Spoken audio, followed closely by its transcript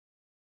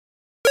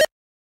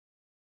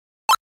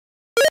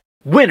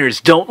Winners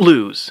don't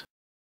lose.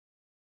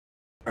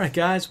 Alright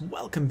guys,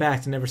 welcome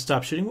back to Never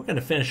Stop Shooting. We're going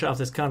to finish off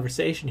this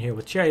conversation here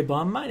with Cherry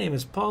Bomb. My name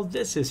is Paul,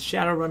 this is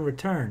Shadowrun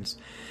Returns.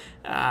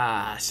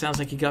 Sounds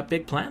like you got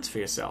big plans for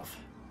yourself.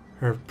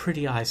 Her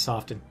pretty eyes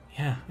soften.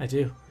 Yeah, I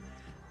do.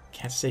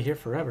 Can't stay here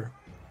forever.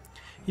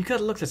 You've got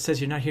a look that says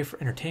you're not here for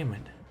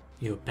entertainment.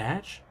 You a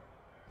badge?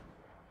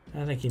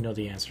 I think you know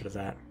the answer to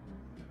that.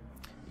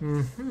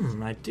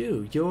 I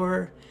do.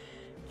 You're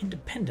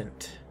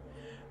independent.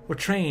 We're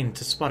trained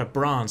to spot a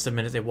bronze the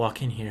minute they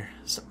walk in here.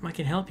 Something I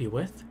can help you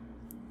with?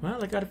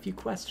 Well, I got a few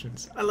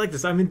questions. I like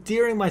this. I'm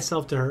endearing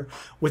myself to her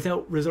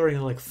without resorting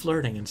to,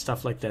 flirting and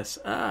stuff like this.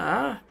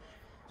 Tell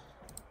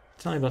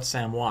me about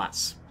Sam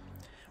Watts.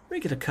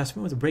 Regular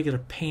customer with a regular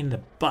pain in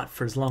the butt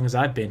for as long as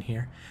I've been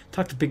here.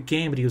 Talked a big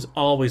game, but he was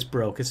always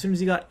broke. As soon as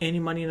he got any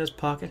money in his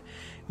pocket,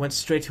 it went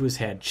straight to his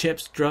head.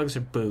 Chips, drugs,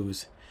 or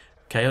booze.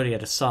 Coyote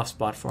had a soft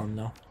spot for him,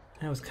 though.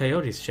 That was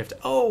Coyote's shift.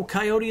 Oh,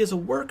 Coyote is a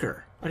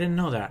worker. I didn't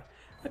know that.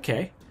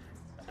 Okay.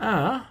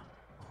 Who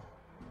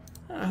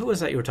was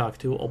that you were talking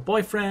to? Old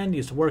boyfriend,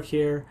 used to work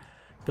here.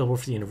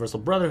 Billboard for the Universal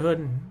Brotherhood,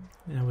 and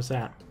that was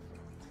that.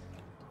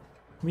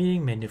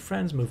 Meeting, made new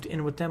friends, moved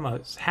in with them. I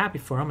was happy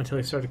for him until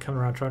he started coming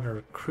around trying to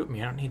recruit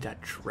me. I don't need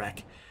that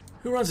dreck.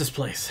 Who runs this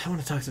place? I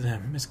want to talk to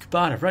them. Miss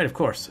Kabata, right, of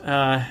course.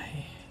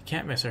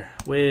 Can't miss her.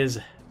 Whiz.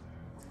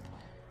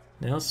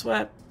 No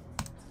sweat.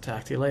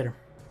 Talk to you later.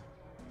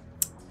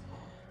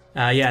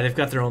 Yeah, they've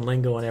got their own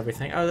lingo and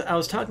everything. I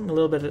was talking a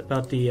little bit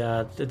about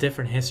the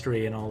different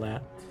history and all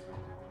that.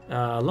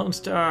 Lone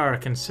Star,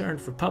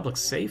 concerned for public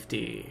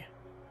safety.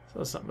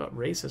 So something about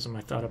racism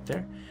I thought up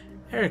there.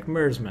 Eric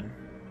Mersman.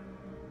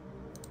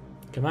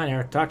 Come on,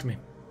 Eric, talk to me.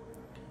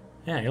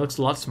 Yeah, he looks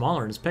a lot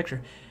smaller in his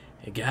picture.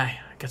 Hey, guy,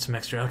 I got some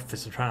extra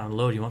outfits I'm trying to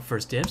unload. You want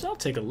first dibs? I'll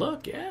take a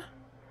look, yeah?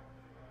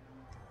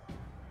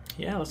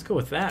 Yeah, let's go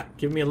with that.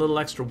 Give me a little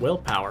extra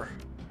willpower.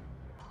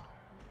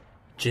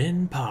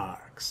 Jin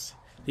Parks.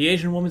 The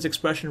Asian woman's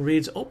expression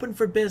reads open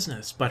for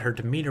business, but her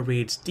demeanor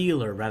reads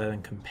dealer rather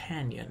than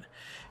companion.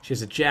 She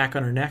has a jack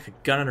on her neck, a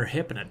gun on her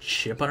hip, and a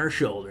chip on her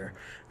shoulder.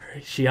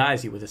 She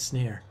eyes you with a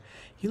sneer.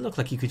 You look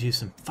like you could use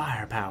some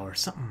firepower,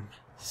 something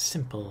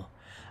simple.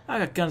 I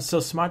got guns so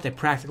smart they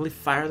practically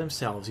fire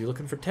themselves. You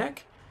looking for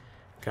tech?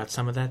 Got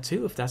some of that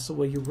too, if that's the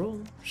way you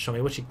roll. Show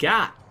me what you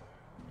got.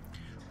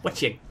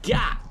 What you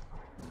got?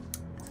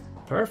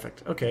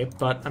 Perfect. Okay,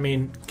 but, I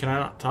mean, can I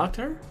not talk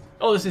to her?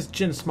 Oh, this is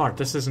Jin Smart.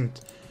 This isn't...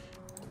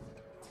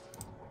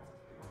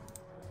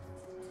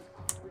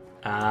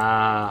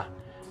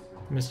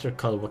 Mr.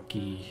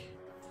 Kalwaki.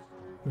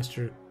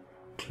 Mr.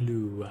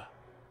 Clue.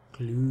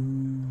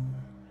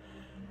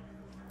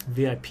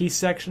 VIP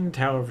section,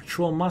 Tower of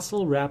Ritual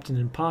Muscle, wrapped in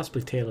an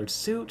impossibly tailored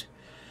suit.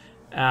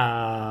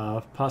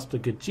 Possibly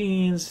good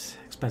jeans,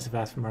 expensive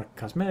aftermarket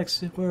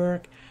cosmetics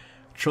work.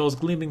 Troll's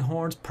gleaming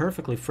horns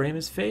perfectly frame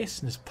his face,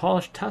 and his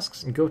polished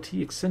tusks and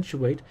goatee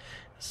accentuate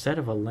the set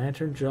of a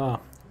lantern jaw.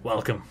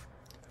 Welcome.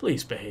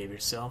 Please behave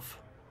yourself.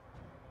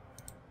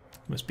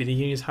 Must be the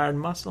union's hired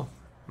muscle.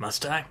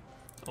 Must I?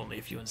 Only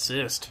if you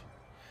insist.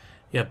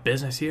 You have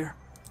business here?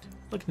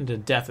 Looking into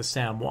the death of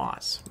Sam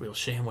Watts. Real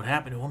shame what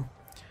happened to him.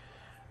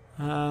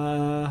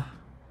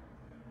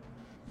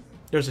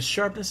 There's a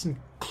sharpness in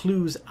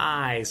Clue's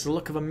eyes, the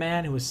look of a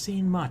man who has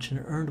seen much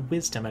and earned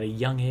wisdom at a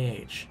young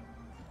age.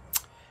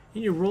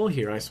 In your role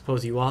here, I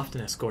suppose you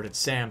often escorted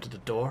Sam to the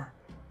door?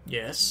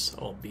 Yes,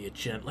 albeit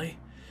gently.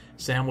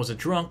 Sam was a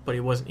drunk, but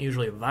he wasn't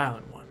usually a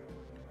violent one.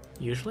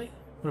 Usually?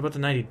 What about the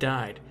night he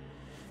died?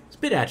 He was a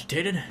bit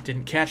agitated,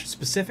 didn't catch the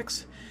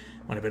specifics.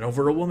 Might have been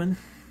over a woman.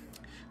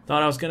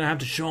 Thought I was going to have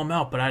to show him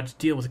out, but I had to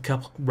deal with a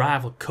couple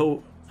rival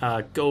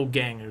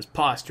go-gangers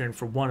posturing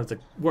for one of the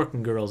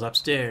working girls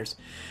upstairs.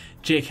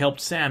 Jake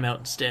helped Sam out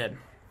instead.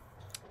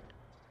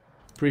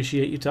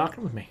 Appreciate you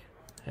talking with me.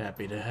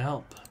 Happy to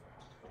help.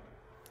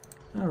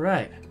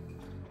 Alright.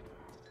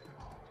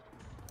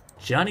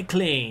 Johnny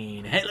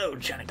Clean. Hello,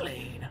 Johnny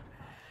Clean.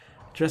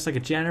 Dressed like a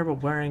janitor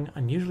but wearing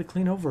unusually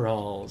clean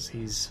overalls.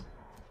 He's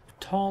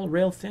tall,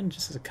 rail thin,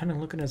 just has a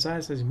cunning look in his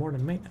eyes as he's more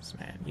than a maintenance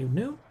man. You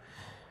new?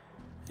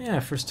 Yeah,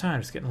 first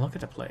time, just getting a look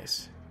at the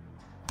place.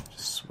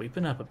 Just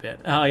sweeping up a bit.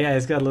 Oh yeah,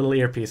 he's got a little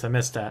earpiece, I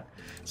missed that.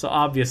 So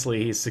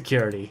obviously he's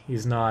security.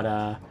 He's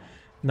not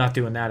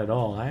doing that at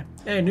all, eh?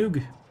 Hey,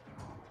 Noog.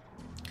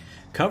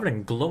 Covered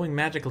in glowing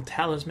magical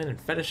talisman and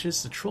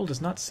fetishes, the troll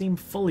does not seem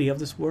fully of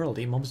this world.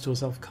 He mumbles to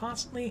himself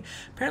constantly,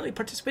 apparently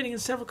participating in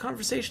several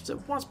conversations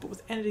at once, but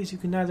with entities you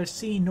can neither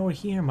see nor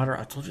hear. Mutter,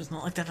 I told you it's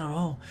not like that at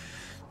all.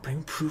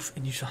 Bring proof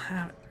and you shall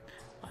have it.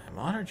 I am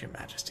honored, your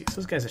majesty. So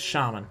this guy's a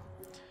shaman.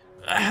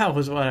 That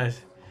was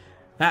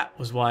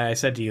why I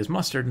said to use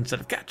mustard instead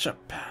of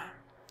ketchup.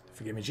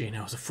 Forgive me, Gene,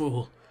 I was a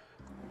fool.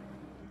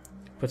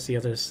 Puts the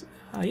others...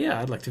 yeah,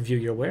 I'd like to view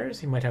your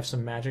wares. He might have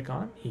some magic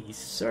on him. He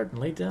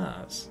certainly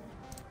does.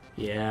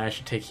 Yeah, I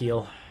should take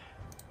heal.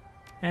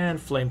 And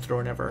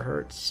flamethrower never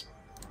hurts.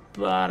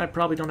 But I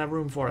probably don't have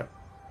room for it.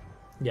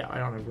 Yeah, I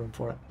don't have room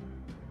for it.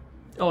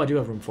 Oh, I do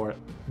have room for it.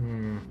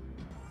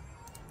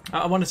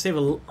 I want to save a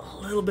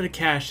little bit of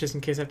cash just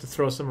in case I have to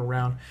throw some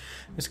around.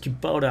 Miss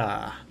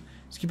Kubota.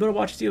 So you better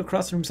watch as you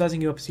across the room,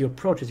 sizing you up as you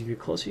approach. As you get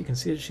closer, you can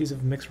see that she's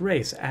of mixed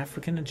race,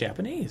 African and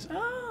Japanese.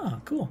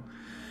 Ah, cool.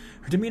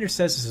 Her demeanor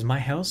says this is my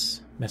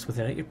house, mess with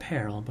it at your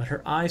peril, but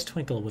her eyes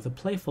twinkle with a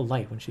playful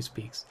light when she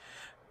speaks.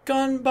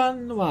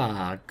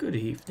 Konbanwa, good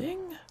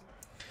evening.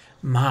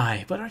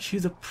 My, but aren't you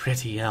the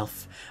pretty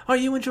elf? Are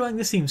you enjoying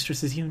the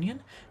Seamstresses'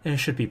 Union? There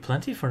should be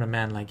plenty for a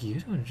man like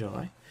you to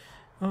enjoy.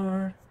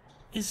 Or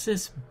is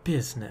this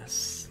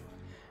business?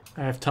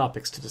 I have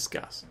topics to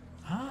discuss.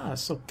 Ah,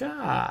 so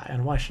ga,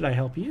 and why should I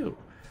help you?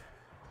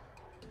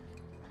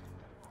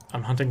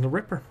 I'm hunting the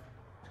Ripper.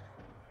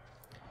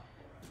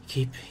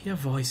 Keep your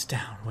voice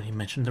down when you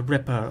mention the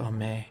Ripper,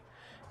 Ome.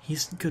 He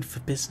isn't good for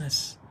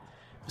business.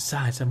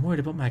 Besides, I'm worried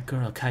about my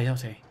girl,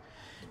 Coyote.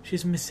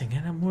 She's missing,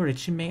 and I'm worried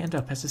she may end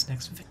up as his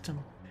next victim.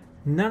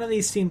 None of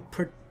these seem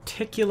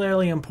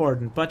particularly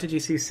important, but did you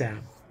see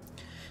Sam?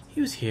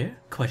 He was here,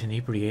 quite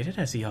inebriated,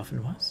 as he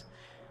often was.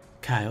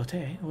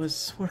 Coyote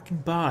was working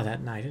bar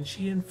that night, and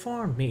she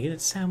informed me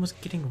that Sam was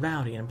getting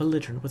rowdy and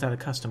belligerent with other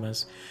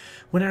customers.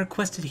 When I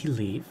requested he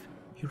leave,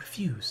 he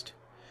refused.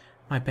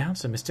 My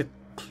bouncer, Mr.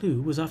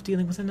 Clue, was off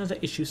dealing with another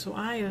issue, so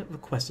I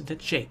requested that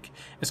Jake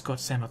escort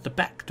Sam out the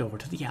back door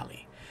to the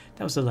alley.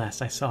 That was the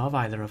last I saw of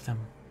either of them.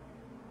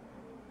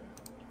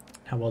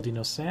 How well do you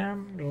know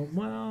Sam? Oh,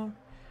 well,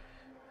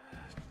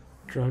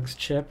 drugs,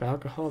 chip,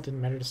 alcohol didn't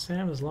matter to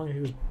Sam as long as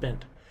he was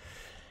bent.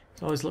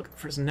 He's always looking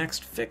for his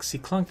next fix. He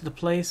clung to the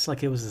place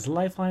like it was his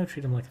lifeline,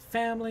 treated him like a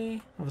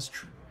family.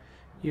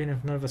 Even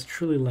if none of us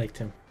truly liked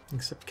him,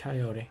 except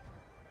Coyote.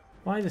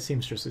 Why the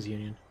Seamstresses'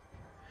 Union?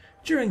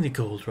 During the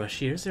gold rush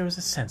years, there was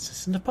a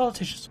census, and the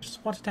politicians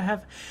just wanted to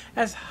have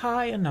as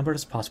high a number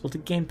as possible to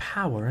gain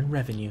power and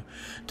revenue.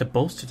 To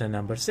bolster the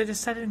numbers, they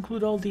decided to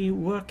include all the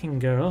working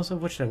girls,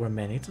 of which there were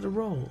many, to the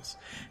rolls.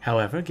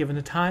 However, given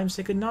the times,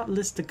 they could not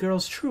list the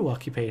girls' true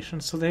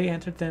occupations, so they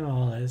entered them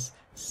all as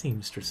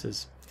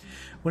seamstresses.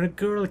 When a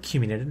girl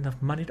accumulated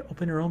enough money to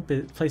open her own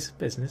place of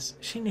business,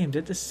 she named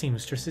it the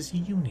Seamstresses'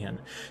 Union,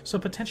 so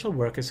potential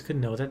workers could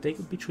know that they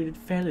could be treated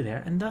fairly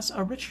there, and thus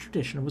a rich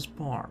tradition was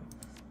born.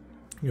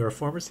 You're a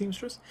former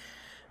seamstress?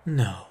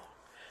 No.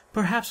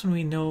 Perhaps when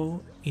we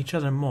know each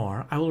other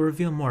more, I will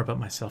reveal more about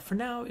myself. For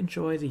now,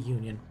 enjoy the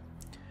union.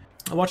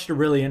 I watched a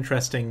really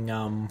interesting,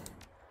 not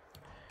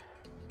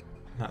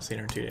seen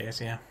her in 2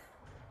 days, yeah.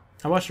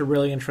 I watched a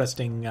really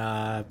interesting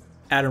Adam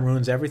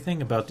Ruins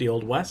Everything about the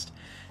Old West,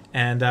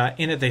 and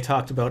in it they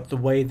talked about the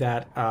way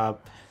that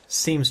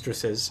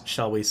seamstresses,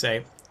 shall we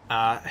say,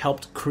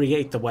 helped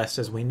create the West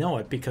as we know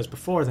it, because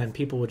before then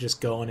people would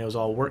just go and it was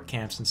all work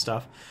camps and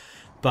stuff,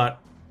 but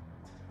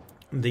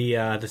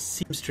the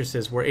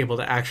seamstresses were able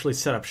to actually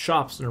set up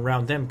shops, and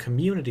around them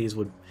communities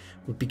would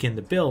begin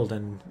to build,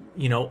 and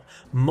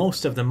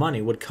most of the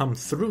money would come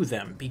through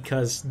them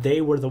because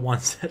they were the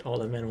ones that all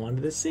the men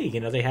wanted to see.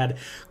 They had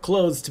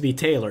clothes to be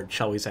tailored,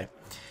 shall we say,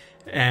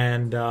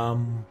 and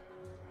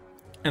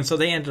so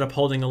they ended up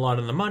holding a lot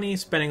of the money,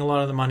 spending a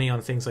lot of the money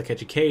on things like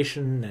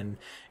education and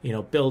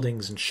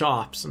buildings and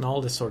shops and all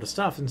this sort of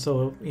stuff. And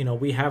so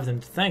we have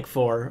them to thank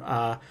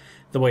for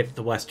the way that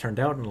the West turned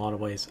out in a lot of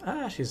ways.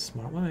 She's a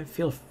smart woman.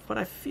 But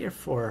I fear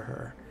for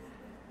her.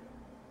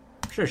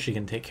 I'm sure she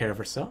can take care of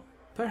herself.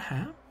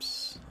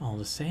 Perhaps. All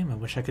the same, I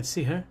wish I could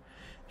see her.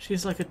 She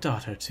is like a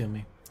daughter to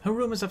me. Her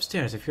room is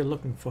upstairs if you're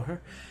looking for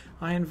her.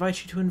 I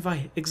invite you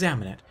to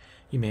examine it.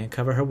 You may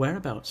uncover her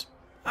whereabouts.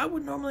 I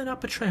would normally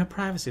not betray her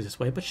privacy this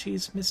way, but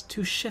she's missed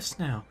 2 shifts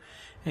now,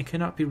 and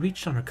cannot be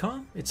reached on her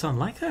comm. It's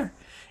unlike her.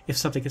 If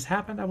something has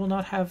happened, I will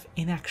not have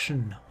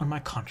inaction on my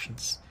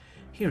conscience.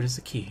 Here is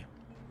the key.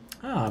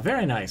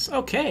 Very nice.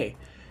 Okay,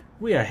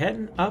 we are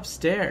heading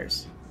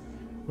upstairs.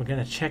 We're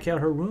going to check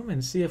out her room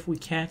and see if we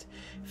can't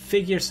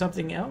figure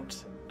something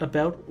out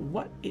about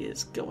what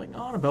is going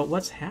on, about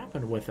what's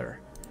happened with her.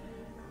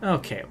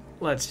 Okay,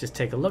 let's just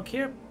take a look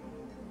here.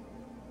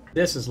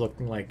 This is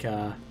looking like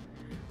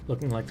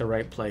the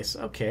right place.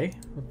 Okay,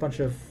 a bunch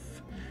of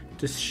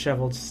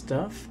disheveled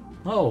stuff.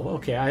 Oh,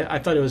 okay, I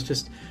thought it was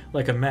just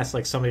like a mess,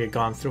 like somebody had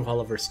gone through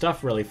all of her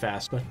stuff really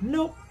fast, but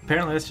nope.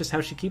 Apparently that's just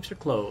how she keeps her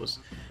clothes.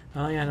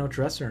 Oh yeah, no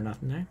dresser or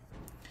nothing there.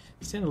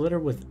 Stand a litter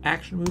with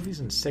action movies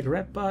and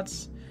cigarette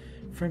butts.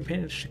 Frame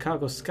painted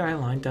Chicago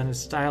skyline done in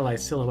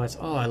stylized silhouettes.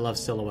 Oh, I love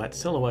silhouettes.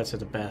 Silhouettes are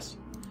the best.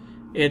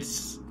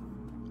 It's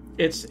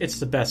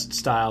the best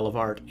style of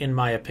art, in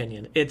my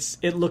opinion. It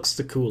looks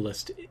the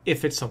coolest,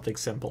 if it's something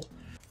simple.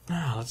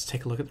 Let's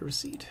take a look at the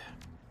receipt.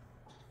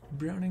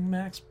 Browning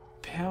Max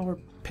power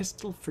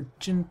pistol for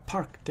Jin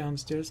Park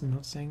downstairs. I'm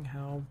not saying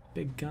how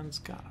big guns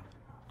got.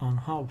 On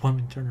hot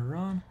woman, turn her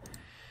on.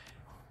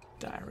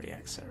 Diary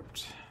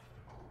excerpt.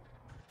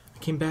 I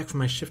came back from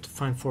my shift to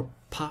find four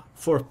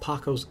of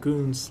PACO'S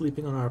goons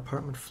sleeping on our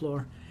apartment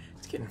floor.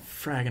 It's getting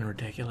fragging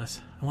ridiculous.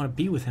 I want to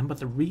be with him,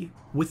 but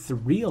with the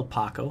real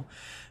PACO,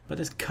 but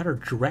this Cutter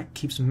Drek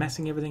keeps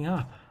messing everything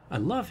up. I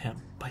love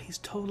him, but he's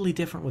totally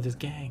different with his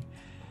gang.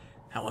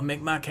 I will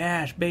make my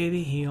cash,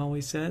 baby, he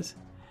always says.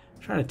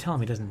 Try to tell him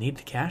he doesn't need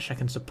the cash. I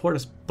can support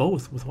us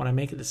both with what I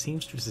make at the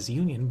Seamstresses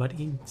Union, but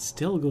he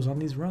still goes on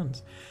these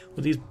runs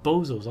with these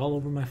bozos all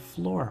over my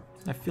floor.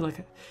 I feel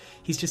like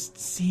he's just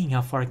seeing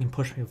how far he can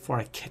push me before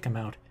I kick him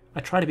out. I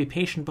try to be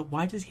patient, but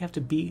why does it have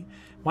to be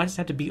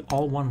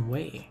all one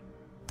way?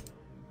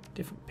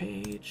 Different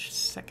page,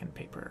 second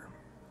paper.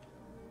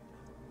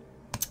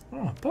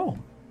 Oh, a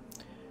poem.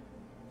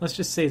 Let's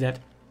just say that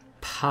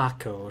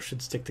Paco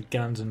should stick to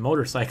guns and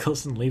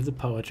motorcycles and leave the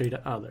poetry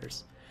to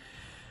others.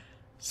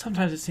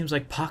 Sometimes it seems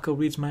like Paco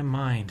reads my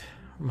mind,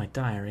 or my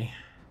diary.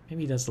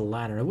 Maybe he does the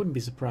latter. I wouldn't be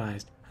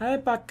surprised. Hi,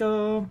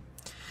 Paco!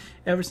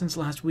 Ever since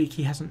last week,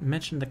 he hasn't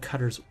mentioned the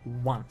Cutters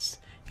once.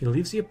 He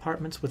leaves the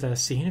apartments with a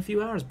 "see you in a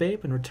few hours, babe,"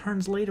 and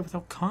returns later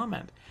without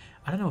comment.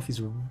 I don't know if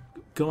he's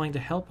going to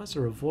help us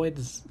or avoid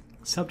this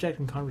subject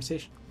and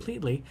conversation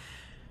completely,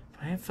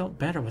 but I have felt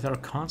better without a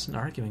constant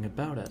arguing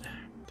about it.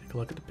 Take a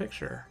look at the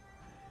picture.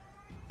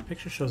 The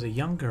picture shows a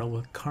young girl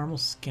with caramel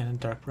skin and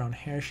dark brown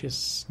hair. She has a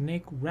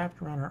snake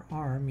wrapped around her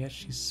arm, yet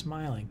she's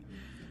smiling.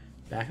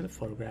 The back of the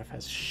photograph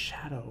has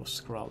 "Shadow"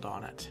 scrawled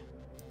on it.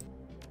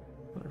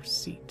 What a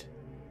receipt.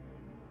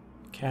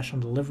 Cash on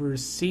delivery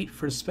receipt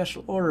for a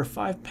special order of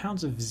 5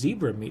 pounds of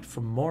zebra meat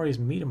from Maury's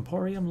Meat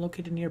Emporium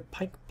located near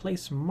Pike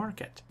Place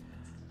Market.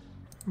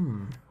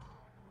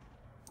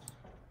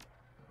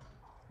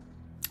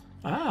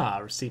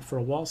 Receipt for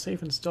a wall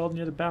safe installed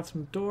near the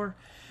bathroom door.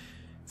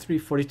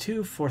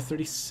 342,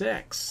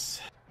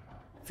 436.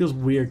 Feels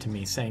weird to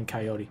me saying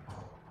Coyote.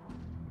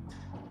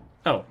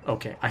 Oh,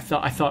 okay. I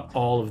thought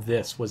all of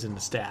this was in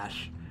the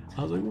stash.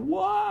 I was like,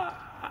 what?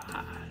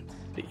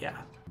 But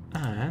yeah.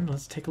 And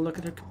let's take a look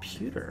at her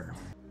computer.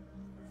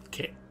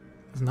 Okay.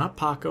 It's not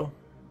Paco.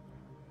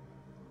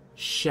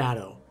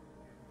 Shadow.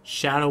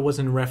 Shadow was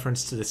in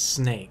reference to the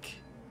snake.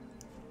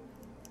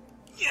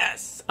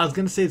 Yes! I was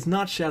going to say it's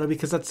not Shadow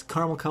because that's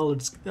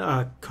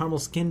caramel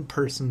skinned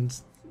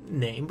person's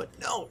name, but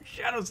no,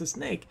 Shadow's the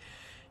snake.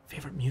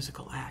 Favorite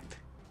musical act?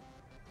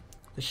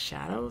 The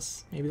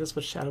Shadows? Maybe that's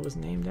what Shadow was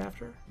named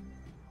after?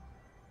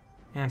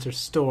 Answer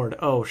stored.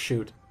 Oh,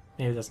 shoot.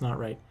 Maybe that's not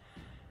right.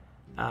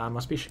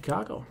 Must be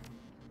Chicago.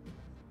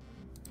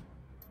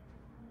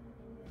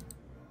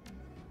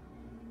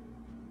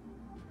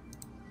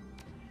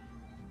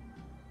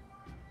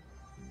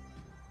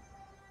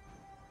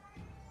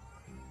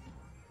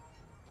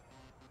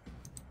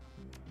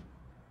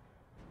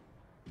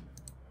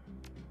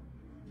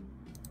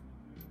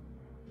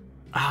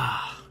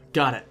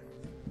 Got it.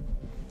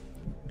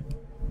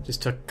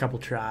 Just took a couple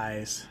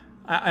tries.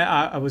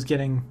 I was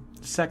getting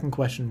the second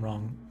question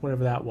wrong,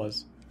 whatever that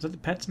was. Was that the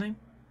pet's name?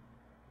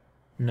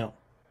 No.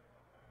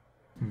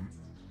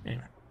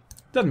 Anyway,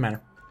 doesn't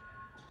matter.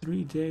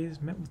 3 days,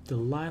 met with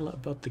Delilah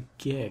about the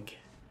gig.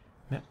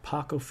 Met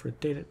Paco for a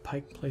date at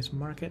Pike Place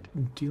Market,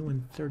 due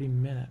in 30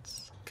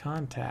 minutes.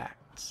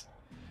 Contacts.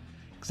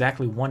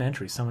 Exactly one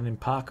entry, someone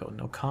named Paco.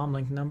 No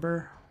comlink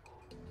number.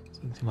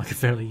 Doesn't seem like a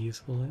fairly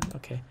useful.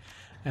 Okay.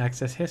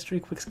 Access history.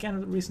 Quick scan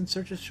of the recent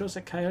searches shows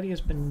that Coyote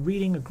has been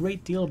reading a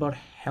great deal about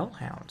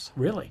hellhounds.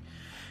 Really?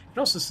 It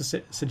also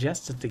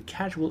suggests that the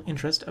casual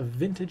interest of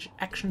vintage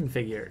action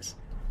figures.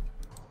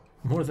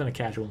 More than a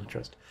casual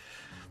interest.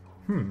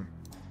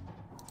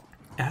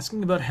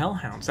 Asking about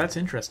hellhounds. That's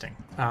interesting.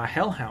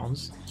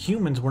 Hellhounds.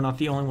 Humans were not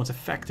the only ones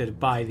affected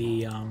by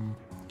the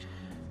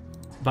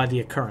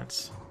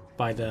occurrence.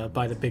 By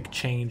the big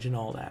change and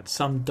all that.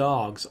 Some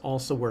dogs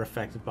also were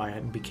affected by it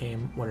and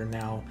became what are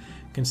now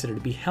considered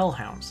to be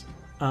hellhounds.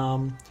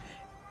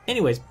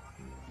 Anyways,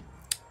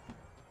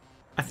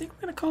 I think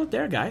we're going to call it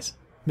there, guys.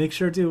 Make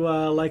sure to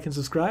like and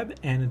subscribe,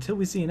 and until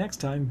we see you next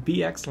time,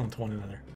 be excellent to one another.